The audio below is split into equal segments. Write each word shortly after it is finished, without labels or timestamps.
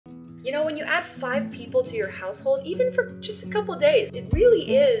You know, when you add 5 people to your household, even for just a couple days, it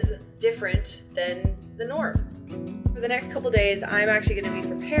really is different than the norm. For the next couple days, I'm actually going to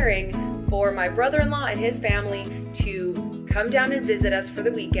be preparing for my brother-in-law and his family to come down and visit us for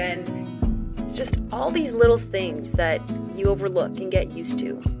the weekend. It's just all these little things that you overlook and get used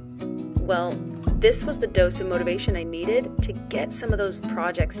to. Well, this was the dose of motivation I needed to get some of those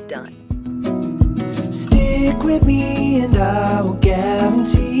projects done. Stick with me and I will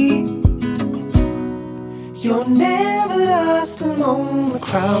guarantee you'll never last alone the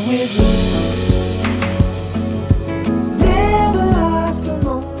crowd with me. Never last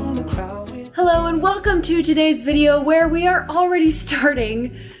alone the crowd with me. Hello and welcome to today's video where we are already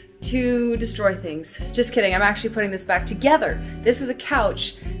starting to destroy things. Just kidding, I'm actually putting this back together. This is a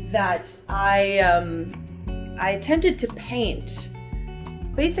couch that I attempted to paint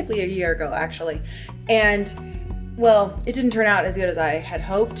basically a year ago actually. And well, it didn't turn out as good as I had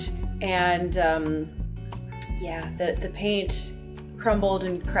hoped. And yeah, the paint crumbled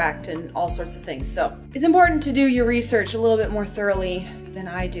and cracked and all sorts of things. So it's important to do your research a little bit more thoroughly than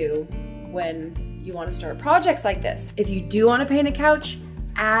I do when you want to start projects like this. If you do want to paint a couch,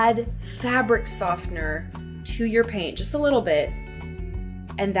 add fabric softener to your paint, just a little bit,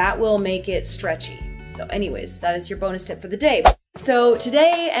 and that will make it stretchy. So anyways, that is your bonus tip for the day. So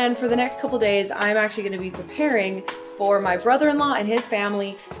today and for the next couple days, I'm actually going to be preparing for my brother-in-law and his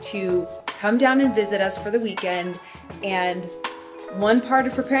family to come down and visit us for the weekend. And one part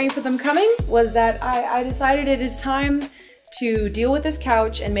of preparing for them coming was that I decided it is time to deal with this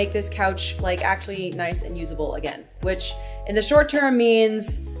couch and make this couch like actually nice and usable again, which in the short term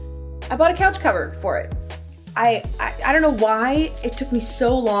means I bought a couch cover for it. I don't know why it took me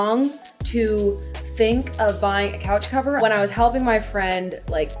so long to think of buying a couch cover. When I was helping my friend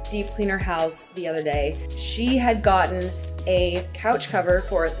like deep clean her house the other day, she had gotten a couch cover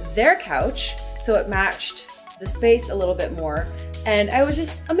for their couch so it matched the space a little bit more, and I was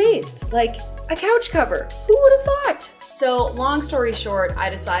just amazed. Like, a couch cover, who would have thought? So long story short, I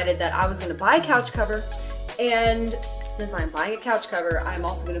decided that I was gonna buy a couch cover, and since I'm buying a couch cover, I'm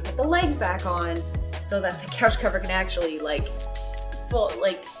also gonna put the legs back on so that the couch cover can actually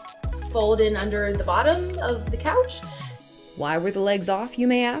fold in under the bottom of the couch. Why were the legs off, you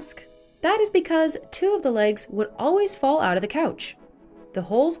may ask? That is because 2 of the legs would always fall out of the couch. The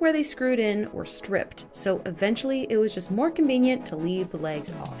holes where they screwed in were stripped, so eventually it was just more convenient to leave the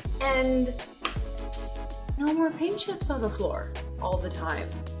legs off. And no more paint chips on the floor all the time.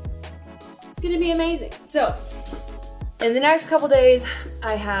 It's gonna be amazing. So, in the next couple days,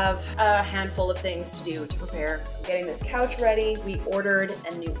 I have a handful of things to do to prepare. I'm getting this couch ready. We ordered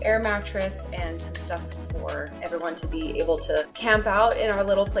a new air mattress and some stuff for everyone to be able to camp out in our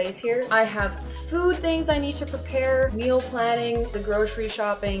little place here. I have food things I need to prepare, meal planning, the grocery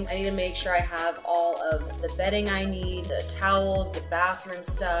shopping. I need to make sure I have all of the bedding I need, the towels, the bathroom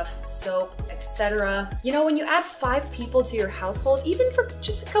stuff, soap, etc. You know, when you add 5 people to your household, even for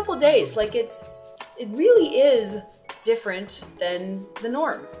just a couple days, like it really is different than the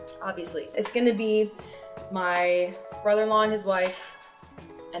norm, obviously. It's gonna be my brother-in-law and his wife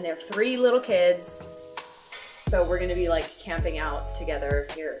and their 3 little kids. So we're gonna be like camping out together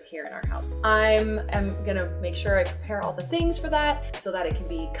here in our house. I'm gonna make sure I prepare all the things for that so that it can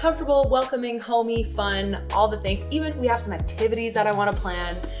be comfortable, welcoming, homey, fun, all the things. Even we have some activities that I wanna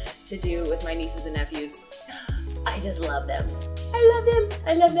plan to do with my nieces and nephews. I just love them. I love them,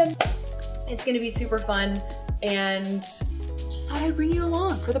 I love them. It's gonna be super fun. And just thought I'd bring you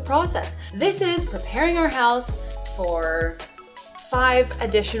along for the process. This is preparing our house for 5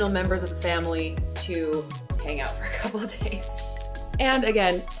 additional members of the family to hang out for a couple of days. And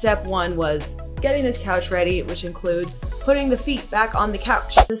again, step 1 was getting this couch ready, which includes putting the feet back on the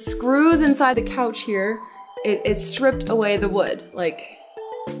couch. The screws inside the couch here, it stripped away the wood. Like,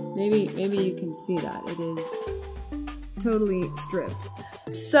 maybe you can see that. It is totally stripped.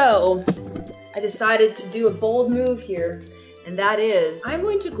 So, I decided to do a bold move here, and that is I'm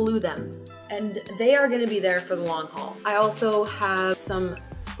going to glue them, and they are going to be there for the long haul. I also have some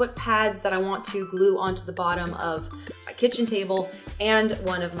foot pads that I want to glue onto the bottom of my kitchen table and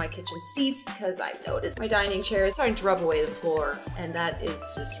one of my kitchen seats, because I've noticed my dining chair is starting to rub away the floor, and that is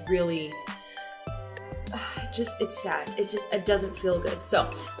just really, it's sad. It doesn't feel good.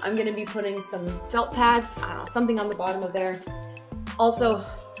 So I'm going to be putting some felt pads, I don't know, something on the bottom of there. Also,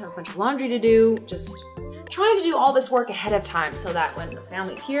 I have a bunch of laundry to do, just trying to do all this work ahead of time so that when the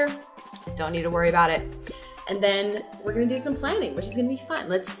family's here, don't need to worry about it. And then we're gonna do some planning, which is gonna be fun.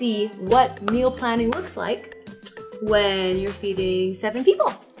 Let's see what meal planning looks like when you're feeding 7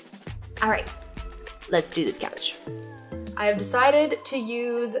 people. All right, let's do this couch. I have decided to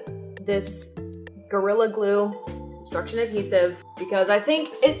use this Gorilla Glue construction adhesive because I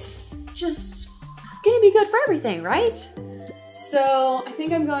think it's just gonna be good for everything, right? So I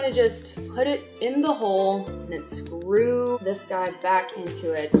think I'm going to just put it in the hole and then screw this guy back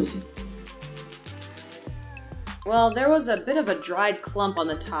into it. Well, there was a bit of a dried clump on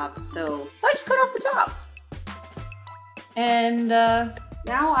the top, so I just cut off the top. And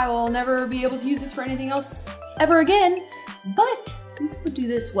now I will never be able to use this for anything else ever again, but at least we'll do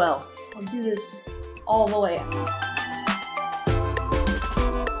this well. I'll do this all the way out.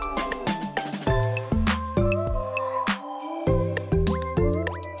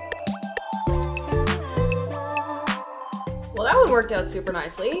 Well, that one worked out super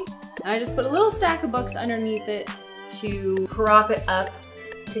nicely. And I just put a little stack of books underneath it to prop it up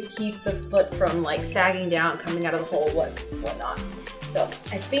to keep the foot from like sagging down, coming out of the hole, whatnot. So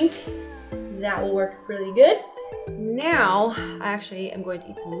I think that will work really good. Now, I actually am going to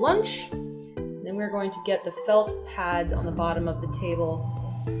eat some lunch. Then we're going to get the felt pads on the bottom of the table.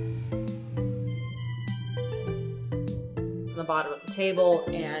 On the bottom of the table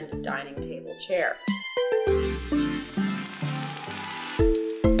and dining table chair.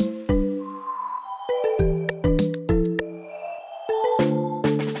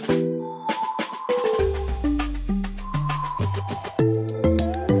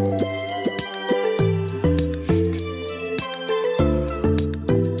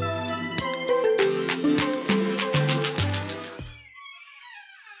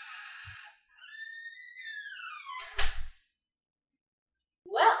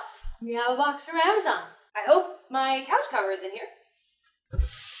 Well, we have a box from Amazon. I hope my couch cover is in here.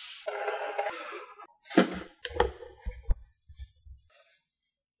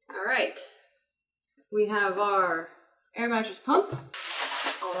 All right, we have our air mattress pump,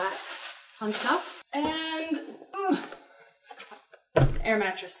 all that fun stuff, and air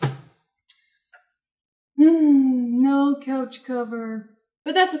mattress. No couch cover.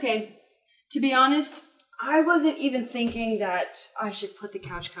 But that's okay. To be honest, I wasn't even thinking that I should put the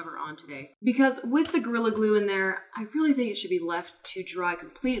couch cover on today. Because with the Gorilla Glue in there, I really think it should be left to dry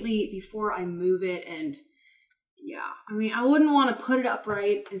completely before I move it. And yeah, I mean, I wouldn't want to put it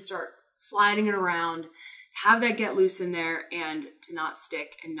upright and start sliding it around, have that get loose in there and to not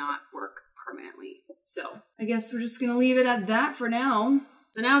stick and not work permanently. So I guess we're just gonna leave it at that for now.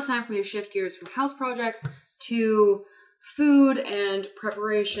 So now it's time for me to shift gears from house projects to food and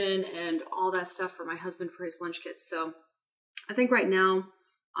preparation and all that stuff for my husband for his lunch kits. So I think right now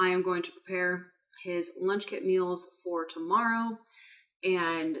I am going to prepare his lunch kit meals for tomorrow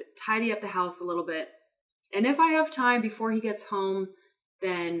and tidy up the house a little bit. And if I have time before he gets home,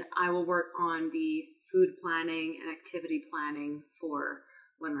 then I will work on the food planning and activity planning for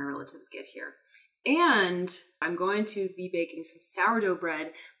when my relatives get here. And I'm going to be baking some sourdough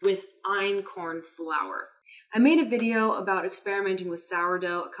bread with einkorn flour. I made a video about experimenting with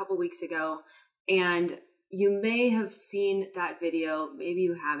sourdough a couple weeks ago, and you may have seen that video, maybe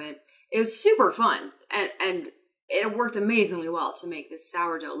you haven't. It was super fun, and it worked amazingly well to make this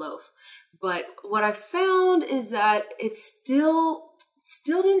sourdough loaf. But what I found is that it still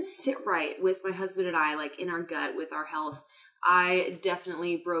didn't sit right with my husband and I, like in our gut, with our health. I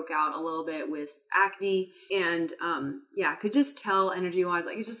definitely broke out a little bit with acne, and yeah, I could just tell energy-wise,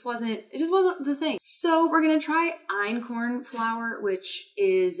 like it just wasn't the thing. So we're gonna try einkorn flour, which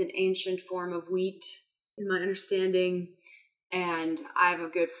is an ancient form of wheat, in my understanding. And I have a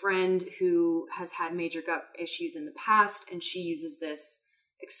good friend who has had major gut issues in the past, and she uses this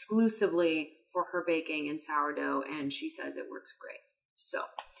exclusively for her baking and sourdough, and she says it works great. So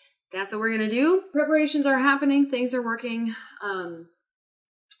that's what we're gonna do. Preparations are happening, things are working,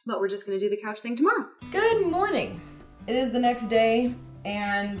 but we're just gonna do the couch thing tomorrow. Good morning. It is the next day,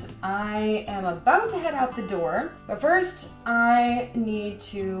 and I am about to head out the door. But first, I need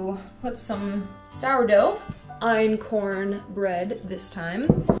to put some sourdough, einkorn bread this time,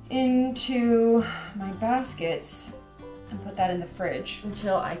 into my baskets and put that in the fridge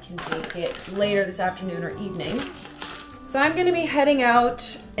until I can bake it later this afternoon or evening. So I'm gonna be heading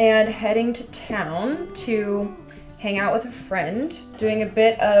out and heading to town to hang out with a friend, doing a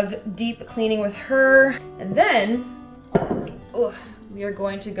bit of deep cleaning with her, and then we are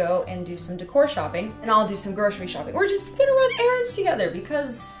going to go and do some decor shopping, and I'll do some grocery shopping. We're just gonna run errands together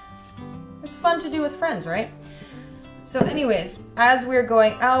because it's fun to do with friends, right? So anyways, as we're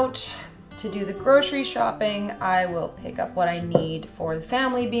going out to do the grocery shopping, I will pick up what I need for the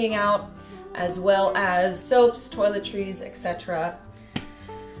family being out, as well as soaps, toiletries, etc.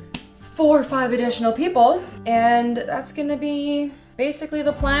 for 5 additional people. And that's gonna be basically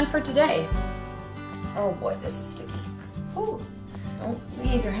the plan for today. Oh boy, this is sticky. Ooh, don't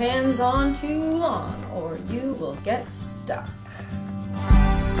leave your hands on too long or you will get stuck.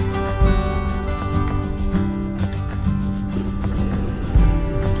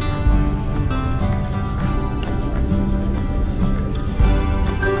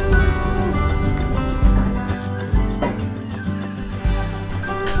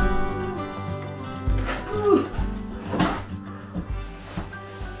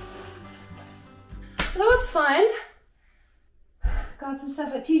 That was fun. Got some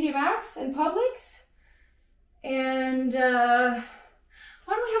stuff at TJ Maxx and Publix. And why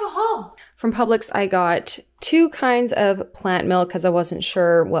don't we have a haul? From Publix, I got 2 kinds of plant milk because I wasn't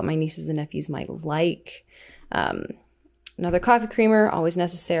sure what my nieces and nephews might like. Another coffee creamer, always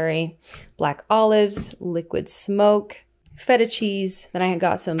necessary. Black olives, liquid smoke, feta cheese. Then I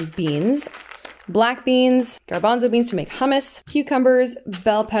got some beans. Black beans, garbanzo beans to make hummus, cucumbers,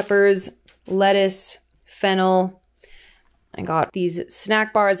 bell peppers, lettuce, fennel. I got these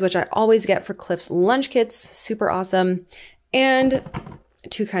snack bars, which I always get for Cliff's lunch kits, super awesome, and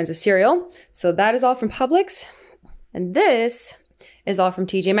 2 kinds of cereal. So that is all from Publix, and this is all from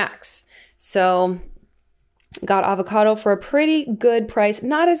TJ Maxx. So got avocado for a pretty good price,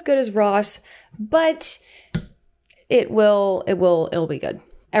 not as good as Ross, but it'll be good.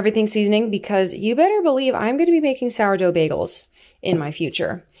 Everything seasoning, because you better believe I'm going to be making sourdough bagels in my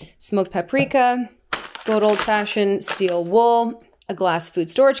future. Smoked paprika, good old-fashioned steel wool, a glass food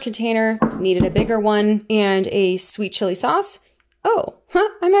storage container, needed a bigger one, and a sweet chili sauce. Oh,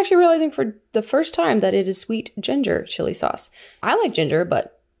 I'm actually realizing for the first time that it is sweet ginger chili sauce. I like ginger,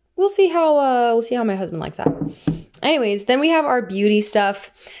 but we'll see how my husband likes that. Anyways, then we have our beauty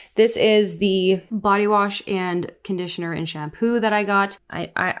stuff. This is the body wash and conditioner and shampoo that I got.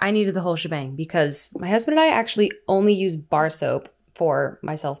 I needed the whole shebang because my husband and I actually only use bar soap for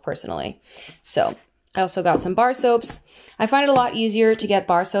myself personally. So I also got some bar soaps. I find it a lot easier to get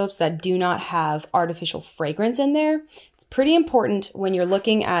bar soaps that do not have artificial fragrance in there. It's pretty important when you're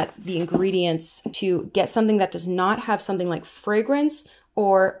looking at the ingredients to get something that does not have something like fragrance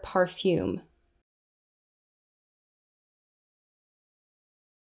or perfume.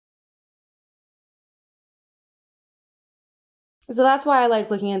 So that's why I like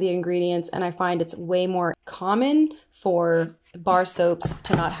looking at the ingredients, and I find it's way more common for bar soaps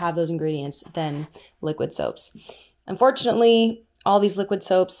to not have those ingredients than liquid soaps. Unfortunately, all these liquid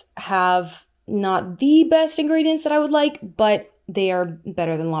soaps have not the best ingredients that I would like, but they are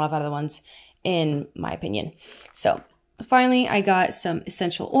better than a lot of other ones in my opinion. So finally, I got some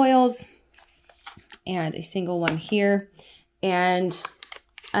essential oils and a single one here and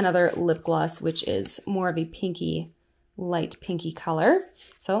another lip gloss, which is more of a pinky, light pinky color.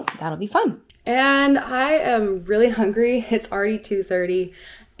 So that'll be fun. And I am really hungry. It's already 2:30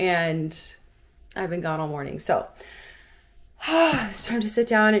 and I've been gone all morning. So it's time to sit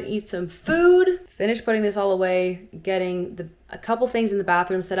down and eat some food. Finish putting this all away, getting a couple things in the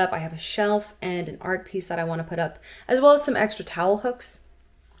bathroom set up. I have a shelf and an art piece that I want to put up, as well as some extra towel hooks.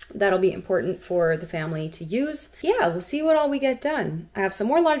 That'll be important for the family to use. Yeah, we'll see what all we get done. I have some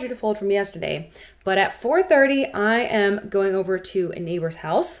more laundry to fold from yesterday, but at 4:30, I am going over to a neighbor's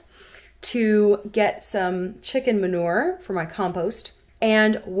house to get some chicken manure for my compost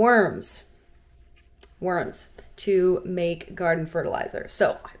and worms to make garden fertilizer.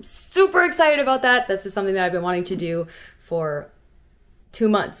 So I'm super excited about that. This is something that I've been wanting to do for 2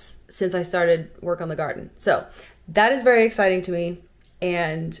 months since I started work on the garden. So that is very exciting to me.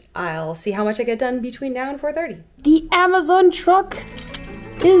 And I'll see how much I get done between now and 4:30. The Amazon truck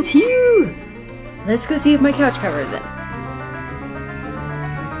is here. Let's go see if my couch cover is in.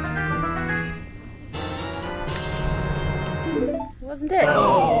 It wasn't it.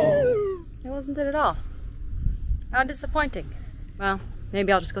 It wasn't it at all. How disappointing. Well,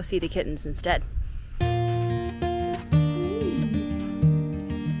 maybe I'll just go see the kittens instead.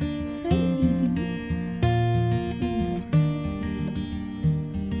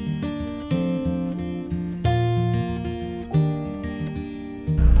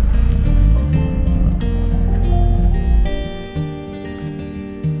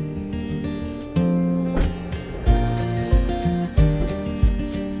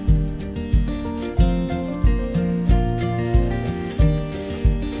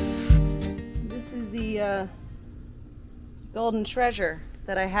 Golden treasure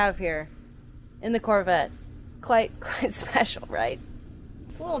that I have here in the Corvette. Quite special, right?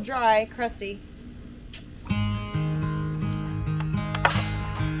 It's a little dry, crusty.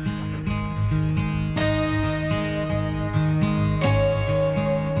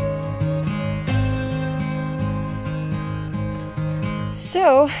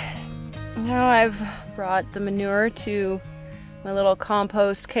 So now I've Brought the manure to my little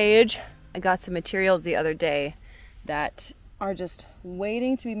compost cage. I got some materials the other day that are just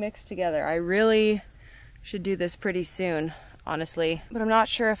waiting to be mixed together. I really should do this pretty soon, honestly, but I'm not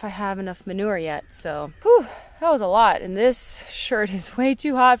sure if I have enough manure yet, so whew, that was a lot, and this shirt is way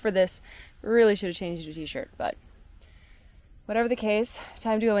too hot for this. Really should have changed to a t-shirt, but whatever the case,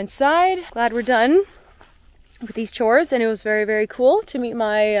 time to go inside. Glad we're done with these chores, and it was very, very cool to meet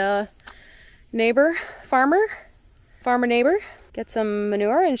my neighbor, farmer neighbor, get some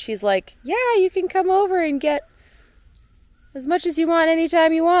manure, and she's like, yeah, you can come over and get as much as you want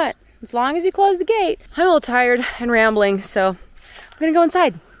anytime you want, as long as you close the gate. I'm a little tired and rambling, so I'm gonna go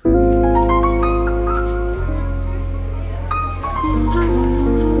inside.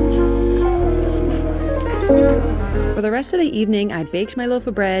 For the rest of the evening, I baked my loaf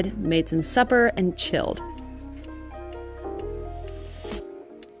of bread, made some supper, and chilled.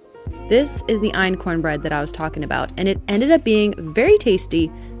 This is the einkorn bread that I was talking about, and it ended up being very tasty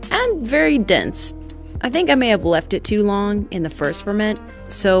and very dense. I think I may have left it too long in the first ferment,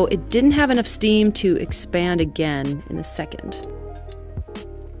 so it didn't have enough steam to expand again in the second.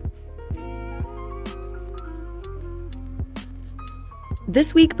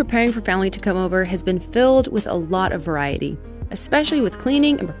 This week preparing for family to come over has been filled with a lot of variety, especially with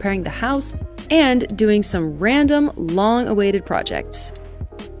cleaning and preparing the house and doing some random, long-awaited projects.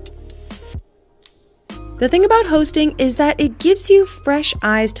 The thing about hosting is that it gives you fresh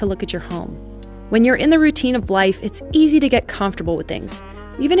eyes to look at your home. When you're in the routine of life, it's easy to get comfortable with things,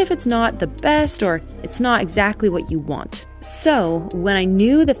 even if it's not the best or it's not exactly what you want. So, when I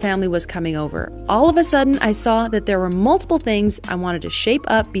knew the family was coming over, all of a sudden I saw that there were multiple things I wanted to shape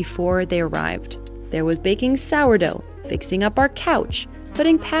up before they arrived. There was baking sourdough, fixing up our couch,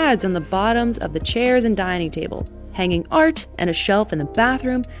 putting pads on the bottoms of the chairs and dining table, hanging art and a shelf in the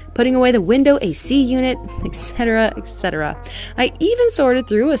bathroom, putting away the window AC unit, etc., etc. I even sorted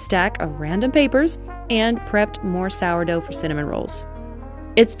through a stack of random papers and prepped more sourdough for cinnamon rolls.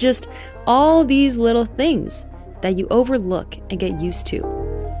 It's just all these little things that you overlook and get used to.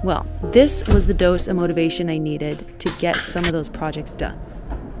 Well, this was the dose of motivation I needed to get some of those projects done.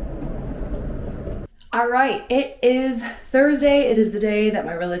 All right, it is Thursday. It is the day that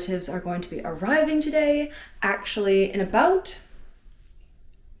my relatives are going to be arriving today. Actually, in about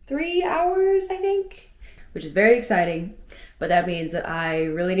 3 hours, I think, which is very exciting. But that means that I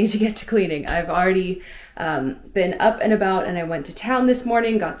really need to get to cleaning. I've already been up and about, and I went to town this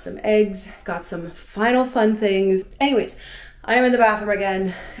morning, got some eggs, got some final fun things. Anyways, I am in the bathroom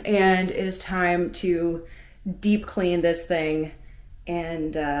again, and it is time to deep clean this thing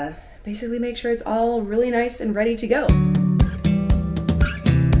and basically make sure it's all really nice and ready to go.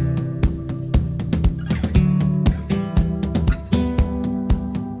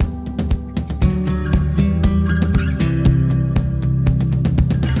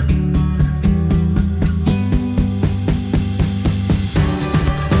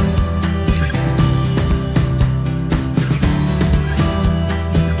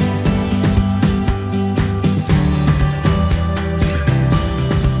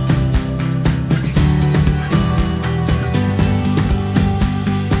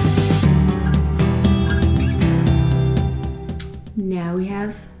 Now we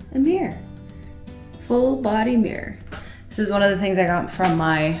have a mirror, full body mirror. This is one of the things I got from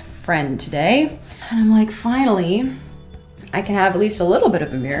my friend today. And I'm like, finally, I can have at least a little bit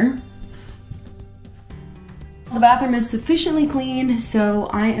of a mirror. The bathroom is sufficiently clean, so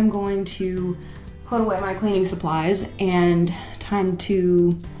I am going to put away my cleaning supplies and time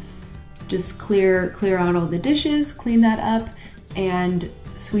to just clear out all the dishes, clean that up, and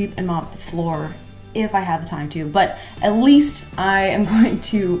sweep and mop the floor if I have the time to. But at least I am going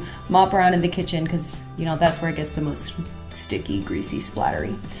to mop around in the kitchen because, you know, that's where it gets the most sticky, greasy,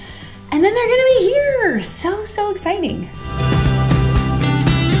 splattery. And then they're gonna be here! So exciting!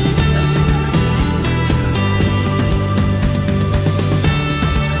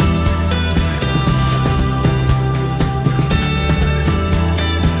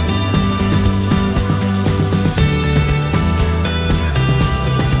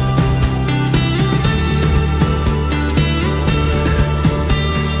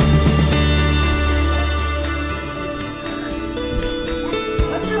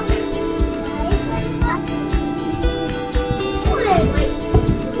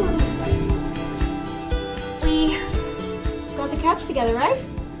 Couch together, right?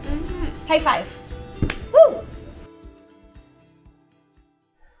 Mm-hmm. High five. Woo!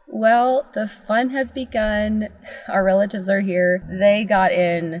 Well, the fun has begun. Our relatives are here. They got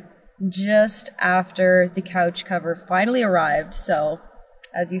in just after the couch cover finally arrived, so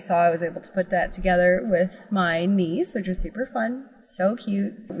As you saw, I was able to put that together with my niece, which was super fun. So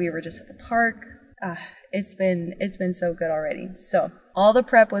cute. We were just at the park. It's been so good already. So all the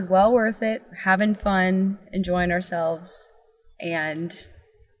prep was well worth it. Having fun, enjoying ourselves, and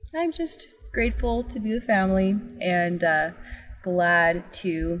I'm just grateful to be with family and glad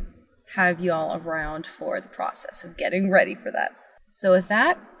to have you all around for the process of getting ready for that. So with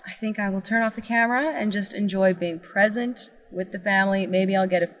that, I think I will turn off the camera and just enjoy being present with the family. Maybe I'll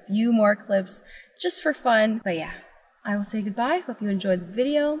get a few more clips just for fun. But yeah, I will say goodbye. Hope you enjoyed the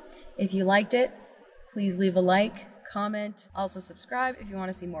video. If you liked it, please leave a like, comment, also subscribe if you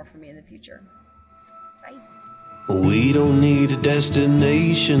want to see more from me in the future. Bye. We don't need a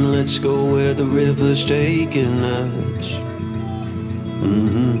destination, let's go where the river's taking us.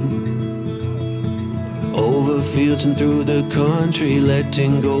 Over fields and through the country,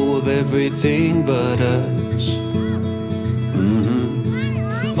 letting go of everything but us.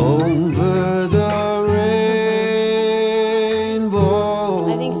 Over the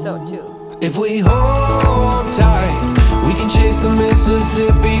rainbow. I think so too. If we hold tight, we can chase the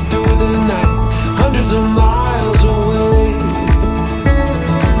Mississippi through the night. Hundreds of miles